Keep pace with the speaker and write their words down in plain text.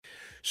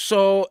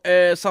So,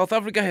 South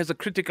Africa has a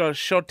critical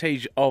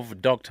shortage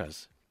of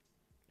doctors.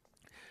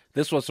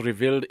 This was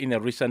revealed in a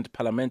recent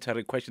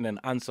parliamentary question and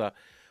answer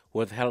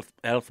with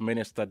Health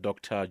Minister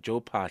Dr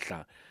Joe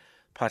Phaahla.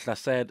 Phaahla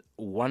said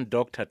one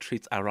doctor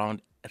treats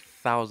around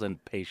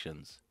 1,000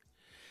 patients.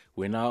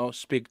 We now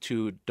speak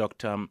to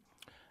Dr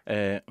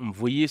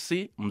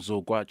Mvuyisi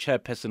Mzukwa,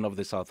 Chairperson of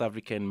the South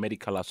African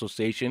Medical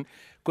Association.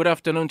 Good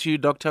afternoon to you,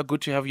 Doctor.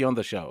 Good to have you on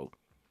the show.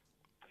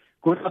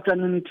 Good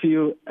afternoon to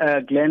you,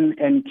 Glenn,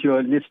 and to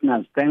your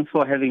listeners. Thanks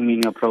for having me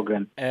in your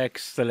program.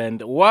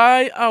 Excellent.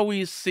 Why are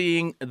we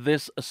seeing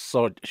this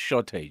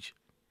shortage?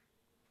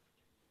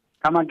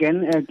 Come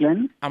again,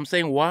 Glenn? I'm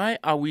saying, why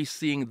are we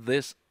seeing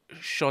this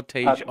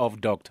shortage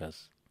of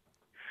doctors?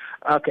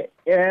 Okay.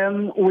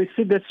 We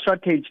see this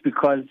shortage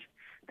because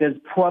there's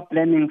poor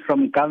planning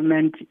from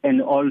government,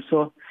 and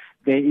also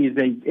there is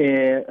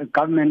a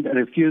government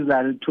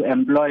refusal to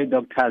employ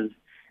doctors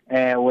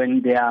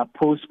when they are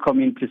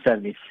post-community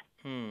service.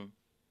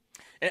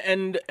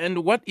 And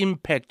what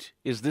impact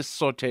is this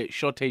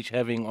shortage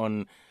having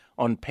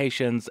on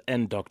patients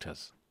and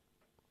doctors?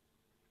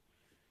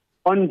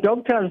 On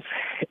doctors,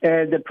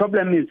 the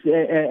problem is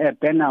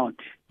burnout.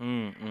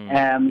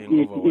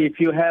 If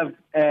you have,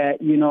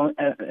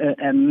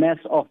 a mess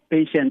of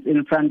patients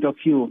in front of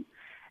you,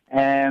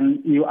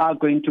 you are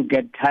going to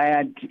get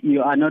tired.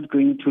 You are not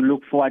going to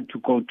look forward to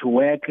go to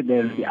work.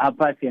 There's the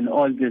apathy and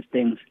all these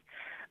things.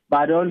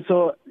 But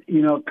also,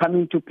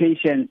 coming to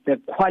patients, the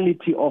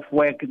quality of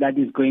work that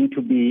is going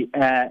to be,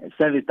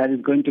 service that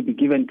is going to be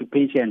given to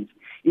patients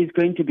is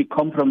going to be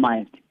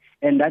compromised.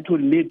 And that will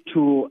lead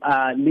to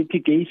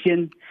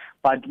litigation,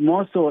 but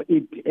more so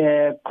it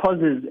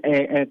causes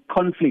a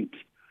conflict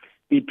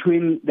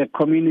between the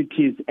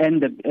communities and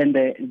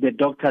the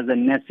doctors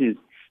and nurses,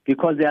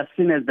 because they are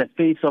seen as the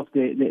face of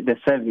the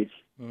service.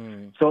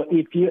 So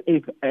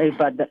if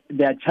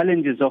there are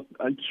challenges of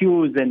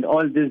queues and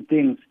all these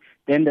things,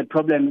 then the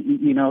problem,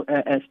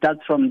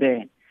 starts from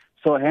there.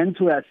 So hence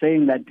we are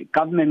saying that the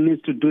government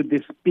needs to do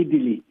this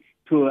speedily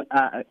to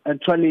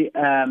actually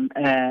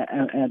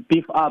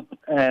beef up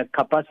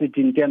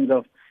capacity in terms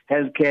of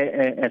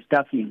healthcare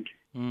staffing.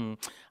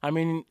 I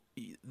mean,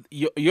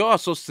 your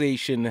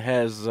association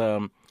has,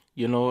 in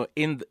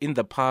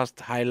the past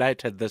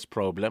highlighted this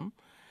problem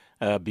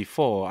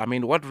before. I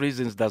mean, what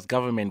reasons does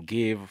government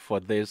give for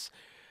this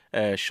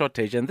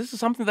shortage? And this is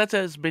something that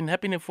has been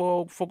happening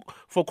for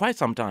quite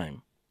some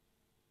time.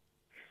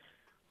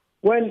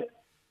 Well,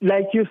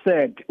 like you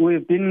said,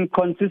 we've been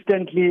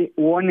consistently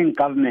warning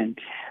government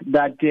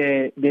that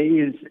there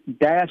is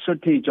dire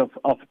shortage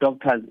of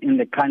doctors in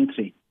the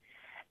country.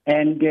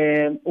 And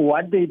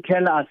what they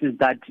tell us is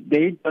that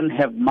they don't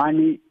have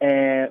money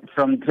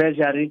from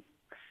Treasury.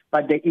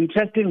 But the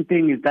interesting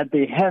thing is that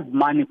they have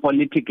money for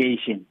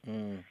litigation.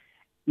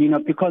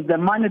 Because the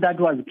money that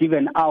was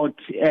given out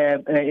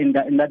in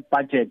that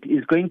budget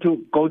is going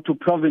to go to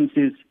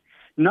provinces,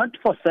 not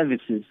for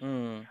services,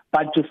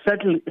 but to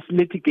settle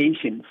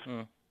litigations.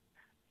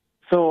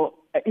 So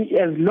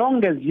as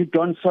long as you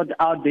don't sort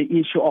out the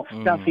issue of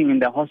staffing in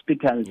the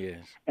hospitals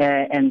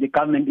and the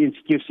government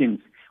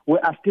institutions, we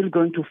are still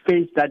going to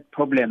face that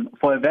problem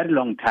for a very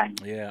long time.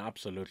 Yeah,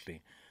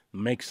 absolutely.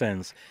 Makes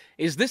sense.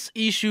 Is this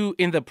issue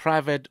in the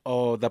private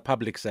or the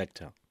public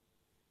sector?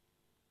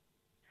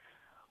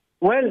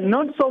 Well,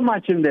 not so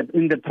much in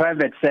the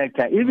private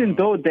sector, even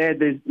though there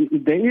is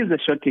a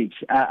shortage.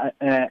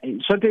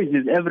 Shortage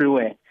is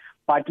everywhere,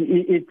 but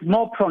it's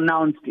more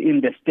pronounced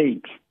in the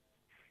state.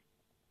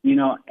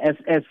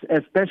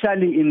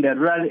 Especially in the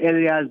rural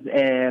areas,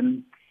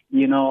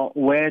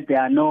 where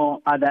there are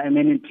no other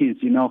amenities,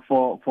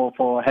 for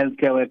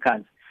healthcare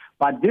workers.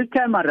 But this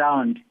time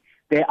around,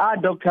 there are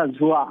doctors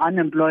who are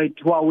unemployed,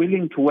 who are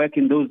willing to work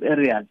in those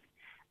areas,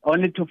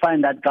 only to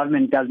find that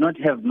government does not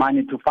have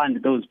money to fund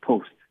those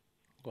posts.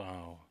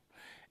 Wow.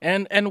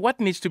 And what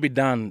needs to be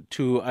done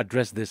to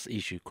address this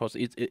issue? Because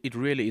it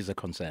really is a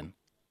concern.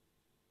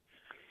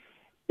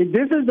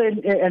 This is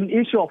an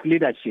issue of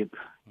leadership.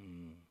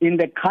 In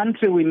the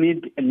country, we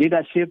need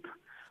leadership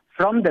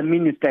from the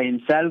minister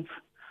himself.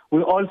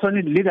 We also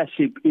need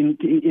leadership in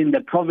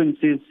the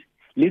provinces,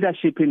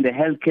 leadership in the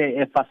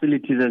healthcare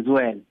facilities as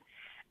well.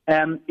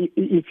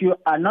 If you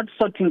are not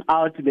sorting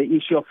out the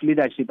issue of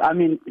leadership,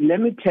 let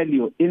me tell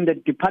you, in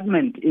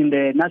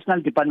the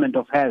National Department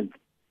of Health,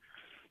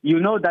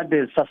 that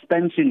there's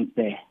suspensions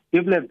there.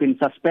 People have been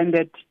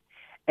suspended,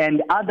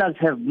 and others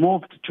have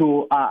moved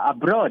to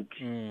abroad.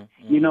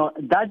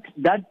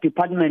 That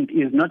department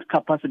is not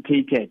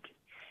capacitated.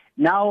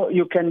 Now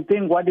you can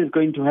think what is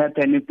going to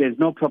happen if there's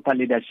no proper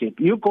leadership.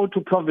 You go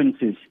to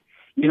provinces,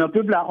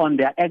 people are on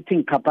their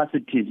acting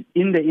capacities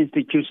in the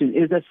institution.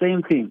 It's the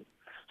same thing.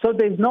 So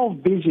there's no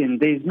vision,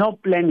 there's no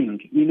planning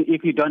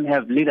if you don't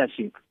have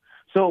leadership.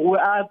 So we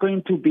are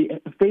going to be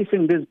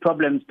facing these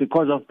problems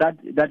because of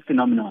that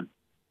phenomenon.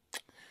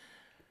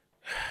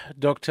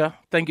 Doctor,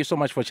 thank you so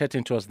much for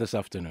chatting to us this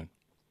afternoon.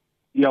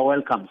 You're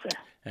welcome, sir.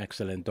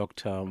 Excellent.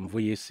 Dr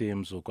Mvuyisi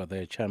Mzukwa,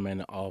 the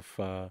chairman of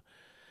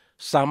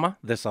SAMA,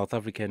 the South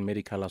African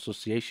Medical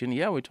Association.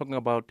 Yeah, we're talking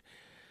about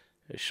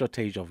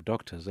shortage of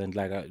doctors, and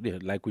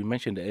like we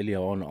mentioned earlier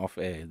on off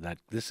air, that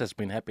this has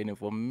been happening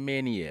for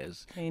many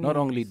years. Not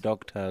only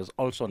doctors,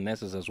 also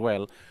nurses as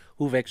well,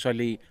 who've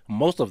actually,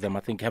 most of them I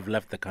think have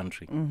left the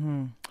country.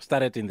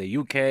 Started in the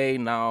UK,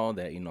 now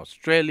they're in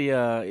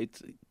Australia.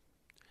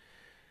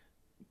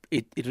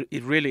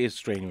 It really is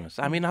strenuous.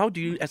 I mean, how do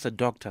you, as a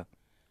doctor,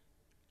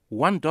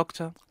 one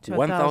doctor,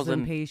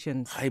 1,000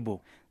 patients.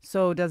 Haibo.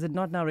 So does it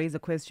not now raise a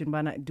question,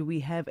 Bana, do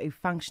we have a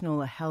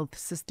functional health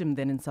system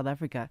then in South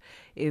Africa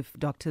if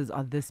doctors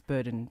are this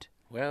burdened?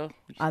 Well,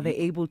 are they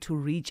able to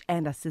reach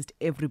and assist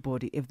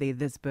everybody if they're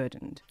this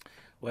burdened?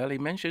 Well, he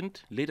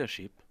mentioned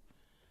leadership.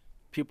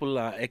 People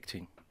are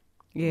acting.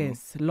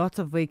 Yes, lots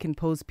of vacant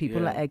posts.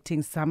 People are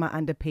acting. Some are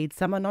underpaid.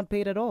 Some are not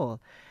paid at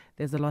all.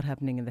 There's a lot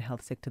happening in the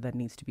health sector that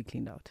needs to be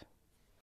cleaned out.